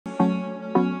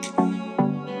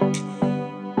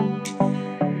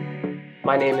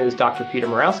My name is Dr. Peter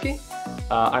Morawski.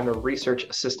 I'm a research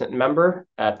assistant member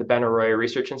at the Ben Arroyo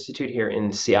Research Institute here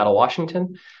in Seattle,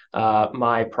 Washington.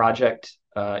 My project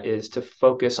is to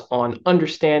focus on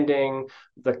understanding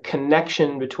the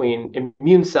connection between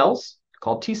immune cells,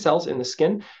 called T cells in the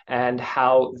skin, and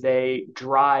how they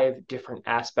drive different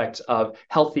aspects of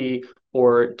healthy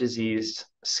or diseased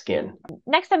skin.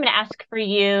 Next, I'm going to ask for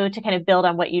you to kind of build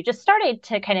on what you just started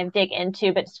to kind of dig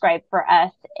into, but describe for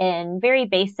us in very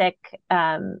basic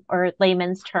or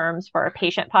layman's terms for a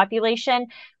patient population,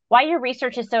 why your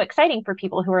research is so exciting for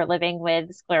people who are living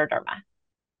with scleroderma.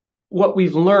 What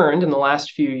we've learned in the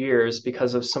last few years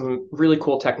because of some really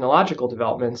cool technological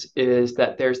developments is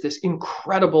that there's this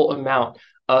incredible amount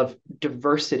of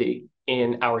diversity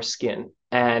in our skin.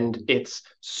 And it's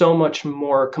so much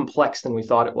more complex than we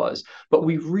thought it was. But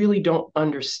we really don't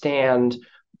understand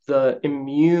the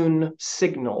immune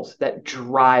signals that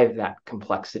drive that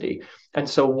complexity. And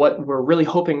so, what we're really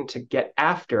hoping to get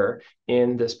after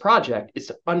in this project is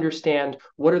to understand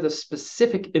what are the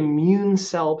specific immune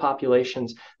cell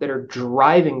populations that are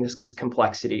driving this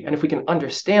complexity. And if we can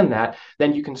understand that,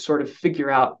 then you can sort of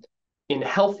figure out in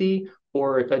healthy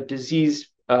or a diseased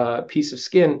piece of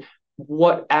skin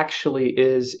what actually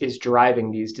is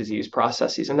driving these disease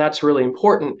processes. And that's really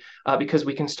important because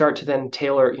we can start to then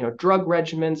tailor drug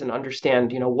regimens and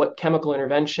understand what chemical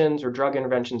interventions or drug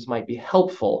interventions might be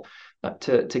helpful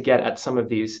to get at some of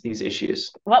these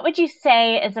issues. What would you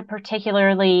say is a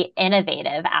particularly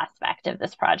innovative aspect of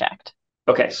this project?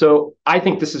 Okay, so I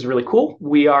think this is really cool.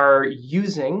 We are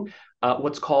using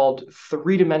what's called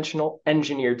three-dimensional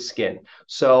engineered skin.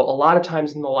 So a lot of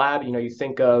times in the lab, you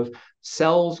think of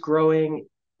cells growing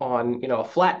on, a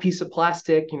flat piece of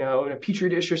plastic, in a petri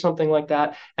dish or something like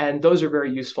that. And those are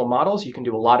very useful models. You can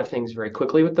do a lot of things very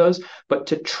quickly with those. But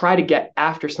to try to get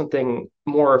after something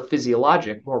more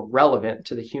physiologic, more relevant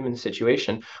to the human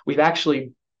situation, we've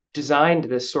actually designed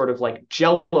this sort of like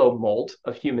jello mold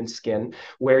of human skin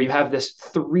where you have this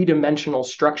three-dimensional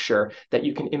structure that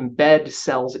you can embed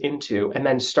cells into and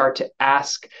then start to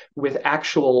ask with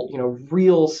actual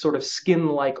real sort of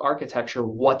skin-like architecture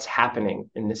what's happening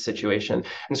in this situation.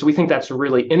 And so we think that's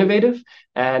really innovative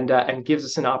and gives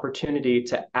us an opportunity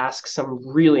to ask some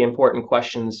really important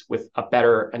questions with a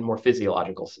better and more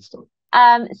physiological system.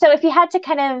 So if you had to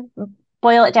kind of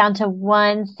boil it down to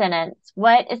one sentence,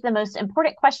 what is the most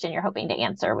important question you're hoping to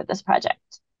answer with this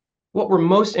project? What we're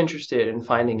most interested in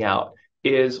finding out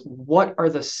is what are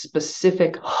the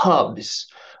specific hubs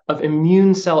of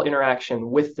immune cell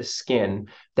interaction with the skin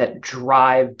that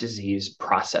drive disease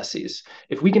processes.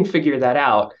 If we can figure that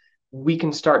out, we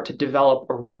can start to develop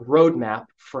a roadmap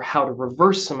for how to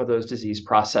reverse some of those disease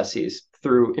processes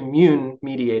through immune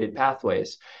mediated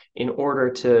pathways in order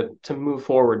to move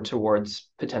forward towards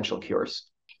potential cures.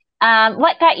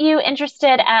 What got you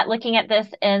interested at looking at this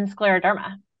in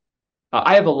scleroderma?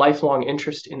 I have a lifelong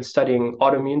interest in studying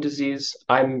autoimmune disease.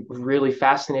 I'm really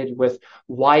fascinated with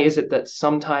why is it that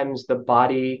sometimes the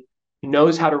body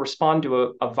knows how to respond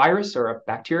to a virus or a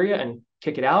bacteria and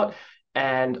kick it out,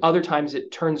 and other times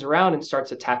it turns around and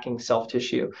starts attacking self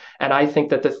tissue. And I think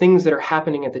that the things that are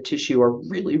happening at the tissue are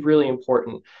really, really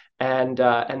important. And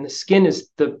the skin is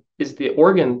the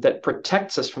organ that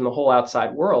protects us from the whole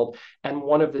outside world. And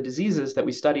one of the diseases that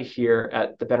we study here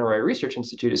at the Ben Arroyo Research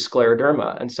Institute is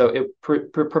scleroderma. And so it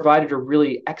provided a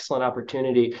really excellent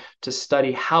opportunity to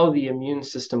study how the immune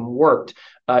system worked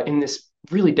in this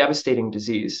really devastating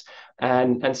disease.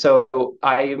 And so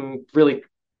I am really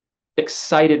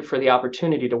excited for the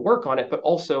opportunity to work on it, but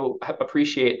also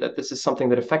appreciate that this is something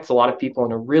that affects a lot of people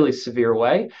in a really severe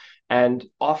way. And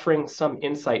offering some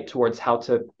insight towards how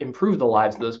to improve the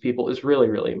lives of those people is really,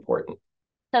 really important.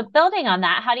 So building on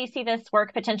that, how do you see this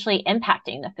work potentially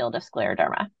impacting the field of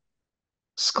scleroderma?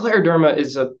 Scleroderma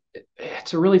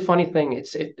it's a really funny thing.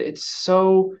 It's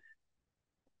so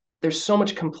there's so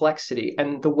much complexity,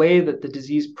 and the way that the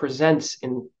disease presents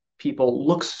in people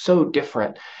looks so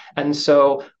different. And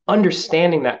so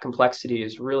understanding that complexity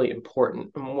is really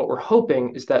important. And what we're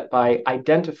hoping is that by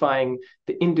identifying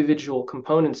the individual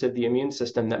components of the immune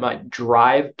system that might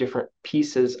drive different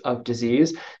pieces of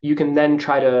disease, you can then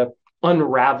try to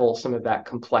unravel some of that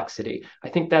complexity. I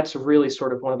think that's really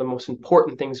sort of one of the most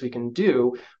important things we can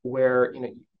do where,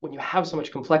 when you have so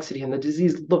much complexity and the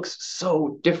disease looks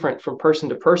so different from person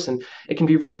to person, it can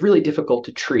be really difficult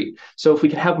to treat. So if we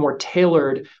can have more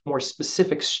tailored, more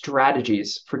specific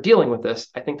strategies for dealing with this,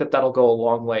 I think that that'll go a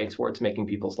long way towards making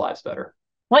people's lives better.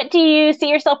 What do you see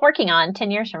yourself working on 10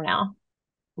 years from now?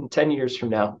 In 10 years from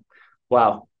now,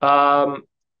 wow.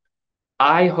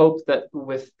 I hope that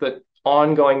with the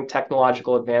ongoing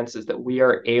technological advances that we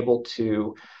are able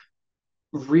to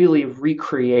really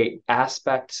recreate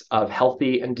aspects of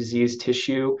healthy and diseased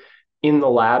tissue in the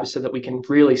lab so that we can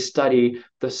really study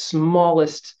the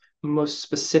smallest, most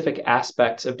specific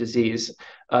aspects of disease,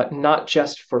 not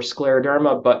just for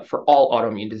scleroderma, but for all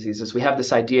autoimmune diseases. We have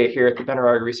this idea here at the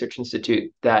Benaroya Research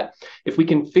Institute that if we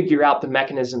can figure out the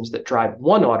mechanisms that drive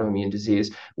one autoimmune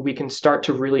disease, we can start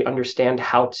to really understand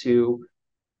how to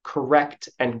correct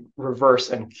and reverse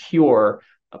and cure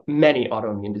many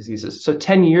autoimmune diseases. So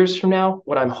 10 years from now,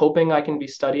 what I'm hoping I can be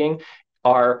studying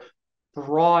are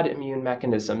broad immune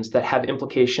mechanisms that have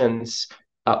implications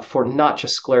for not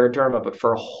just scleroderma, but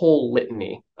for a whole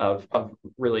litany of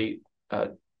really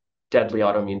deadly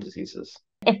autoimmune diseases.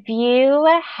 If you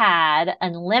had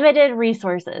unlimited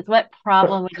resources, what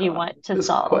problem would you want to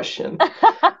solve? Question.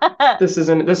 This is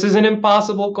an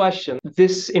impossible question.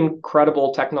 This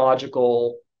incredible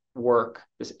technological work,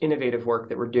 this innovative work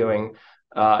that we're doing,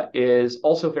 is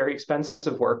also very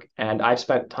expensive work. And I've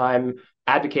spent time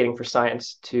advocating for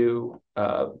science to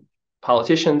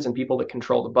politicians and people that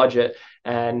control the budget.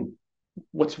 And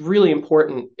what's really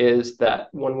important is that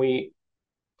when we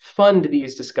fund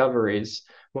these discoveries,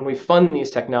 when we fund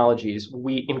these technologies,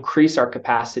 we increase our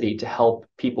capacity to help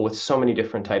people with so many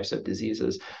different types of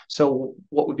diseases. So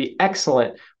what would be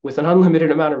excellent with an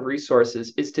unlimited amount of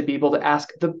resources is to be able to ask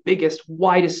the biggest,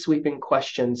 widest sweeping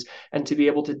questions and to be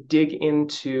able to dig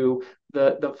into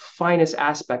the finest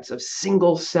aspects of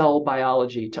single cell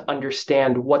biology to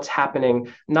understand what's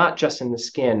happening, not just in the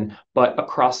skin, but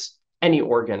across any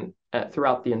organ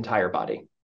throughout the entire body.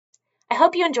 I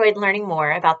hope you enjoyed learning more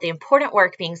about the important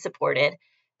work being supported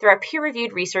through our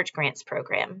peer-reviewed research grants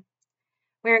program.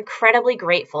 We're incredibly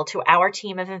grateful to our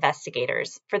team of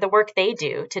investigators for the work they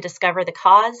do to discover the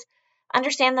cause,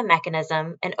 understand the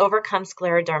mechanism, and overcome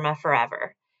scleroderma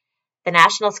forever. The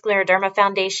National Scleroderma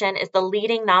Foundation is the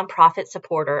leading nonprofit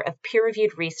supporter of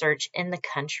peer-reviewed research in the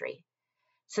country.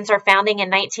 Since our founding in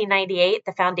 1998,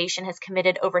 the foundation has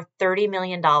committed over $30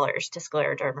 million to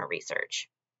scleroderma research.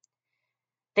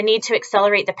 The need to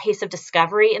accelerate the pace of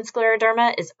discovery in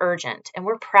scleroderma is urgent, and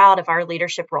we're proud of our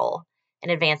leadership role in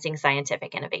advancing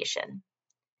scientific innovation.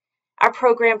 Our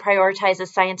program prioritizes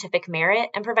scientific merit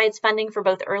and provides funding for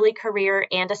both early career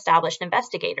and established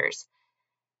investigators.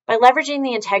 By leveraging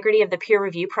the integrity of the peer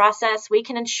review process, we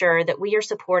can ensure that we are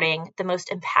supporting the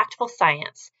most impactful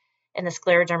science in the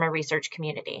scleroderma research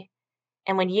community.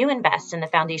 And when you invest in the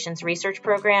Foundation's research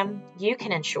program, you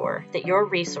can ensure that your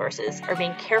resources are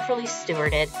being carefully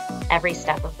stewarded every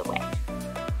step of the way.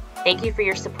 Thank you for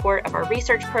your support of our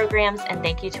research programs, and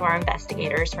thank you to our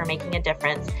investigators for making a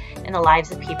difference in the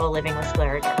lives of people living with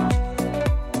scleroderma.